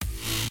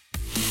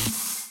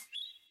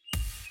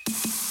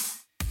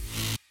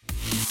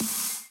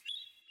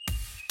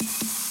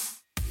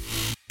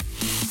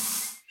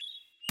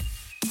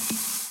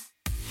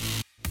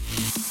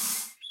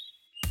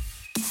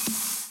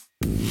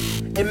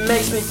It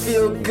makes me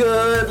feel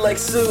good like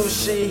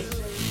sushi.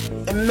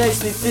 It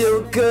makes me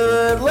feel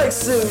good like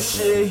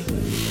sushi.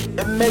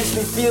 It makes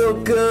me feel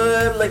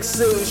good like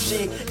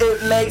sushi.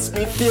 It makes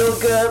me feel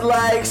good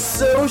like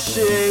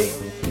sushi.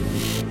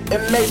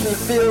 It makes me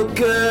feel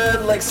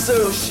good like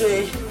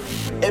sushi.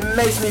 It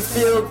makes me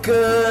feel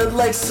good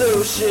like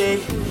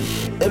sushi.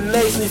 It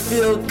makes me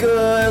feel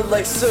good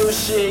like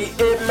sushi.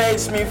 It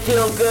makes me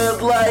feel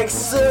good like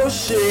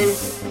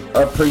sushi.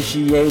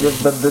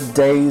 Appreciative of the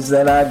days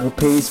that I grew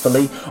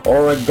peacefully.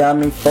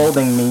 Origami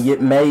folding me,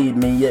 it made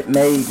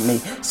me.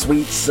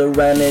 Sweet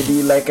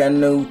serenity like a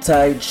new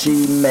Tai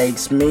Chi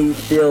makes me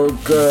feel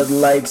good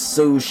like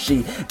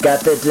sushi.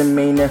 Got that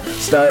demeanor,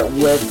 start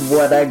with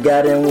what I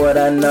got and what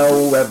I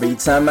know. Every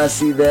time I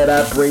see that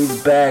I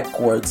breathe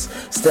backwards.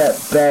 Step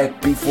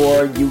back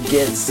before you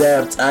get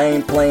zapped. I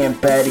ain't playing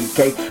patty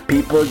cake.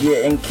 People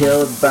getting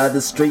killed by the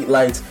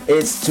streetlights.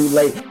 It's too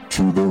late.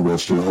 To the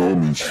rest of your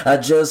homies, I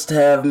just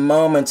have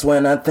moments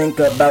when I think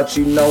about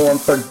you, no one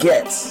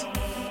forgets.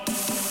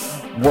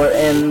 We're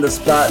in the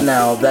spot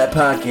now, that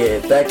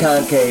pocket, that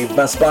concave,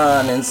 my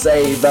spawn and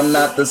save. I'm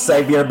not the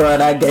savior,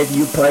 but I gave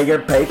you player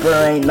paper.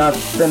 Ain't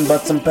nothing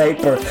but some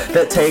paper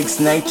that takes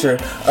nature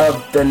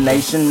of the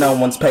nation. No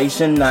one's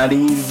patient, not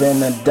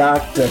even a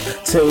doctor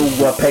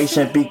to a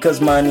patient, because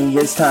money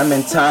is time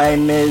and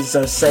time is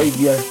our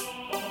savior.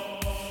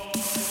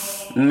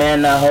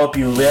 Man, I hope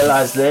you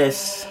realize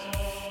this.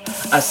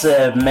 I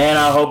said, man,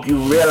 I hope you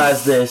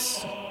realize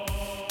this.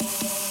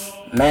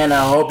 Man,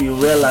 I hope you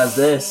realize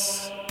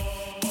this.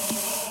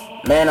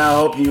 Man, I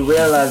hope you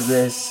realize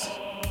this.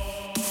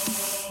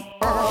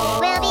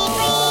 We'll be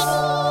free.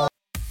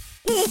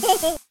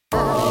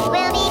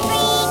 We'll be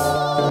free.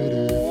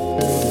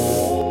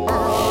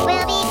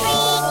 We'll be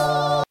free.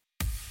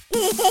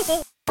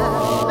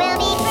 We'll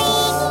be free.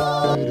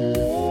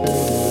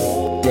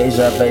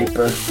 Deja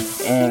vapor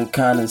and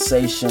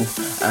condensation.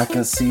 I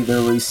can see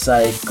the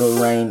recycle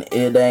rain.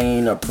 It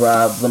ain't a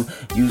problem.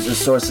 User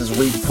sources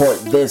report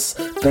this.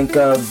 Think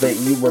of it,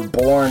 you were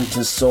born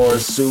to soar.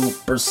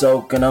 Super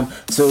soaking them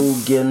to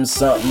give them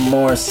something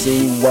more.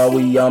 See, while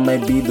we all may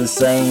be the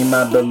same,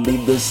 I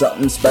believe there's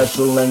something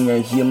special in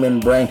your human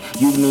brain.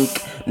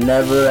 Unique,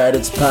 never at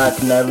its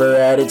peak, never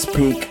at its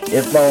peak.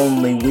 If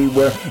only we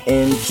were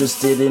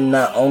interested in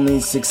not only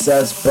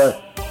success,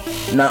 but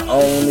not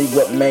only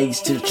what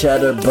makes to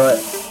cheddar, but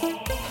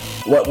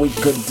what we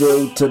could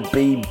do to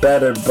be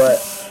better. But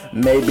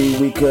maybe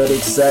we could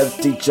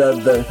accept each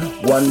other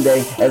one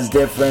day as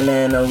different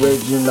and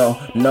original.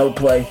 No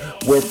play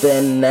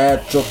within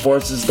natural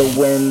forces, the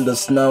wind, the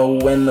snow,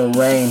 and the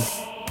rain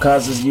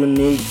causes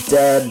unique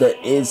data.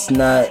 It's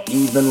not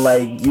even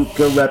like you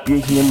could wrap your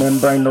human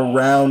brain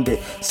around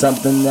it.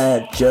 Something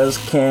that just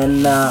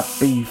cannot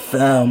be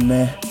found,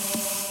 man.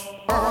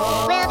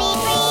 We'll be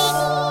free.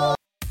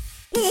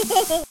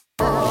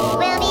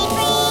 We'll be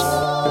free.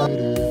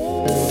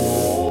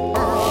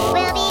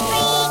 We'll be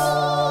free.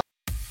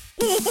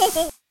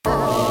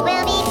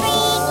 We'll be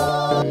free.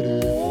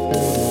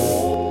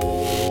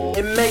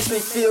 It makes me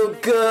feel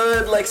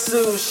good like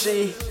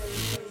sushi.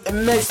 It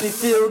makes me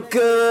feel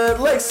good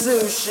like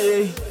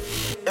sushi.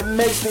 It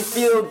makes me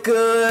feel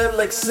good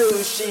like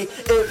sushi.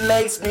 It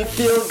makes me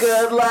feel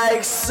good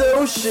like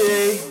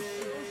sushi.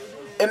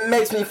 It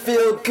makes me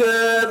feel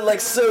good like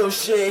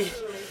sushi.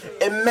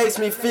 It makes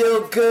me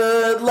feel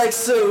good like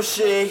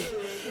sushi.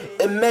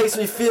 It makes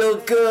me feel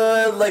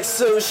good like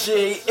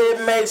sushi.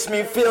 It makes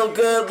me feel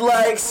good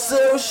like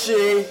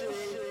sushi.